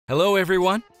Hello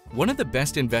everyone! One of the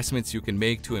best investments you can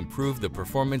make to improve the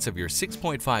performance of your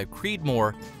 6.5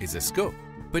 Creedmoor is a scope.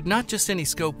 But not just any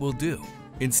scope will do.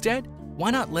 Instead,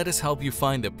 why not let us help you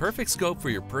find the perfect scope for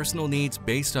your personal needs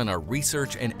based on our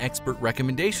research and expert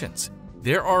recommendations.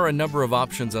 There are a number of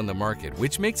options on the market,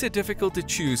 which makes it difficult to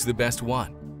choose the best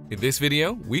one. In this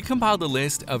video, we compiled a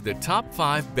list of the top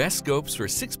 5 best scopes for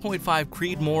 6.5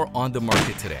 Creedmoor on the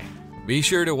market today. Be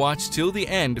sure to watch till the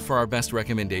end for our best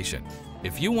recommendation.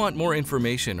 If you want more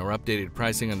information or updated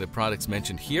pricing on the products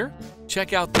mentioned here,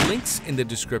 check out the links in the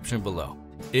description below.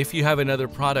 If you have another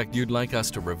product you'd like us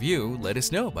to review, let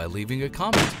us know by leaving a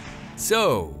comment.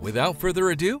 So, without further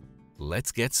ado,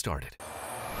 let's get started.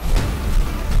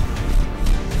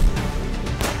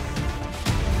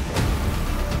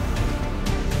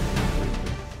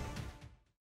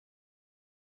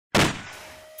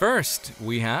 First,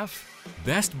 we have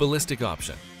Best Ballistic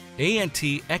Option,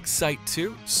 A&T X-Sight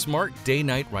 2 Smart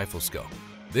Day-Night Rifle Scope.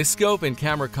 This scope and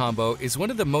camera combo is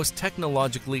one of the most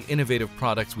technologically innovative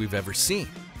products we've ever seen.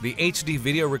 The HD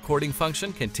video recording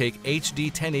function can take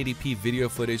HD 1080p video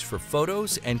footage for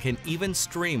photos and can even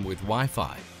stream with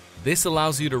Wi-Fi. This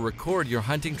allows you to record your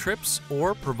hunting trips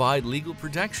or provide legal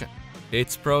protection.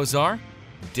 Its pros are: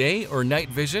 day or night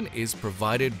vision is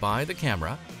provided by the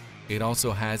camera. It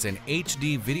also has an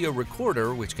HD video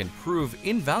recorder which can prove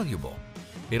invaluable.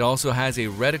 It also has a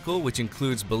reticle which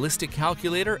includes ballistic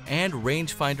calculator and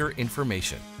rangefinder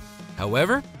information.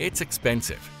 However, it's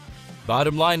expensive.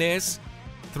 Bottom line is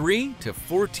 3 to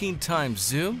 14 times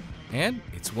zoom, and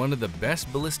it's one of the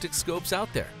best ballistic scopes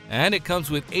out there. And it comes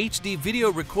with HD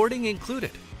video recording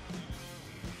included.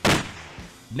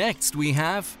 Next, we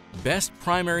have Best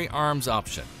Primary Arms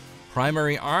Option,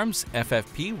 Primary Arms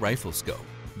FFP Rifle Scope.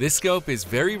 This scope is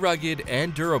very rugged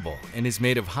and durable and is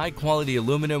made of high-quality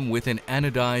aluminum with an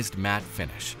anodized matte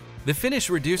finish. The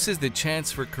finish reduces the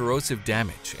chance for corrosive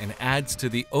damage and adds to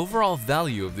the overall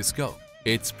value of the scope.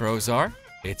 Its pros are: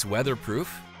 it's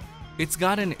weatherproof, it's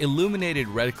got an illuminated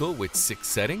reticle with 6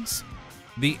 settings,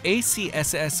 the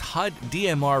ACSS HUD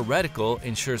DMR reticle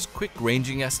ensures quick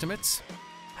ranging estimates.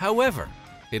 However,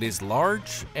 it is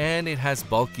large and it has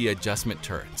bulky adjustment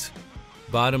turrets.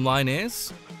 Bottom line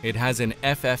is, it has an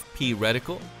FFP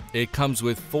reticle, it comes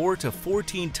with 4 to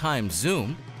 14 times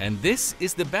zoom, and this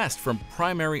is the best from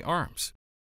Primary Arms.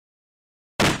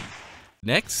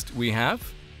 Next, we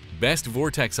have Best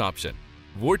Vortex Option,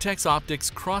 Vortex Optics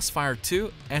Crossfire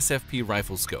 2 SFP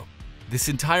Rifle Scope. This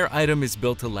entire item is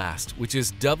built to last, which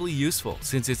is doubly useful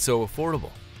since it's so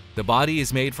affordable. The body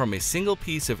is made from a single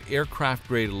piece of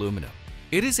aircraft-grade aluminum.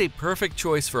 It is a perfect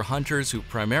choice for hunters who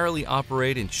primarily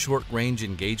operate in short-range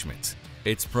engagements.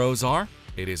 Its pros are: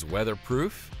 it is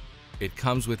weatherproof, it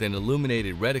comes with an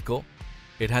illuminated reticle,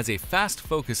 it has a fast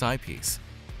focus eyepiece,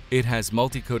 it has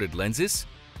multi-coated lenses,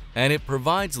 and it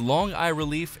provides long eye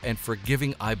relief and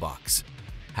forgiving eye box.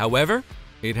 However,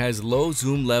 it has low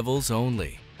zoom levels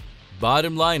only.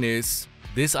 Bottom line is,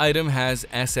 this item has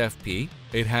SFP,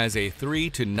 it has a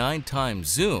 3 to 9 times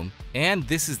zoom, and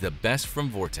this is the best from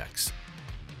Vortex.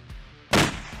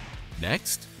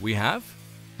 Next, we have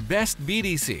Best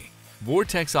BDC,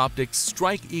 Vortex Optics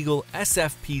Strike Eagle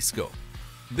SFP Scope.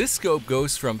 This scope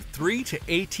goes from 3 to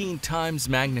 18 times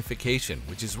magnification,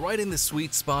 which is right in the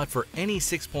sweet spot for any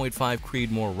 6.5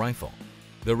 Creedmoor rifle.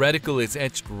 The reticle is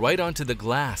etched right onto the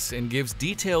glass and gives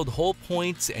detailed hole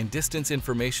points and distance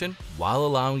information while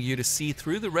allowing you to see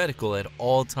through the reticle at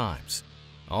all times.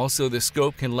 Also, the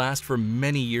scope can last for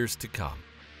many years to come.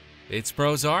 Its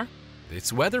pros are: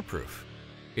 it's weatherproof,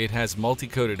 it has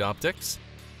multi-coated optics,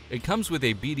 it comes with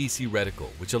a BDC reticle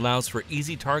which allows for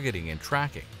easy targeting and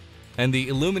tracking, and the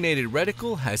illuminated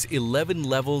reticle has 11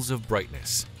 levels of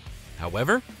brightness.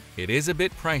 However, it is a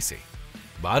bit pricey.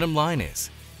 Bottom line is,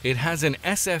 it has an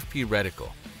SFP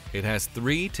reticle, it has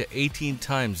 3 to 18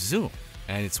 times zoom,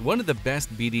 and it's one of the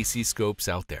best BDC scopes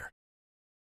out there.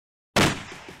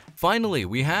 Finally,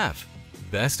 we have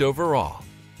Best Overall,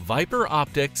 Viper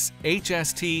Optics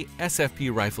HST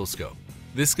SFP Rifle Scope.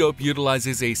 This scope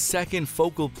utilizes a second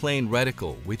focal plane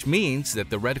reticle, which means that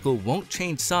the reticle won't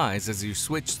change size as you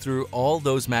switch through all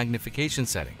those magnification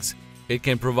settings. It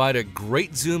can provide a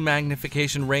great zoom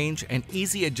magnification range and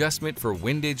easy adjustment for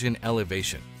windage and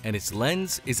elevation, and its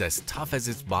lens is as tough as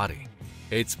its body.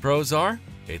 Its pros are: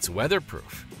 it's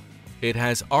weatherproof, it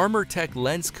has ArmorTech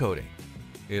lens coating,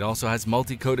 it also has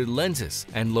multi-coated lenses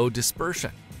and low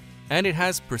dispersion, and it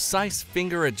has precise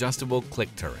finger adjustable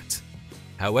click turrets.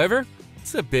 However,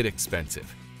 it's a bit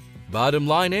expensive. Bottom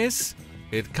line is,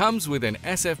 it comes with an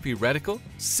SFP reticle,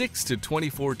 6 to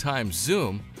 24 times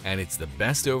zoom, and it's the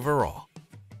best overall.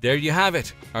 There you have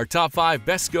it, our top 5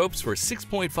 best scopes for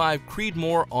 6.5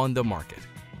 Creedmoor on the market.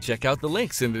 Check out the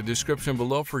links in the description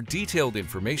below for detailed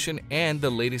information and the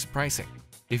latest pricing.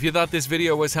 If you thought this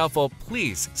video was helpful,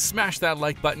 please smash that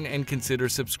like button and consider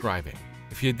subscribing.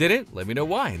 If you didn't, let me know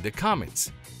why in the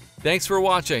comments. Thanks for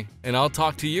watching, and I'll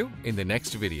talk to you in the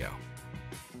next video.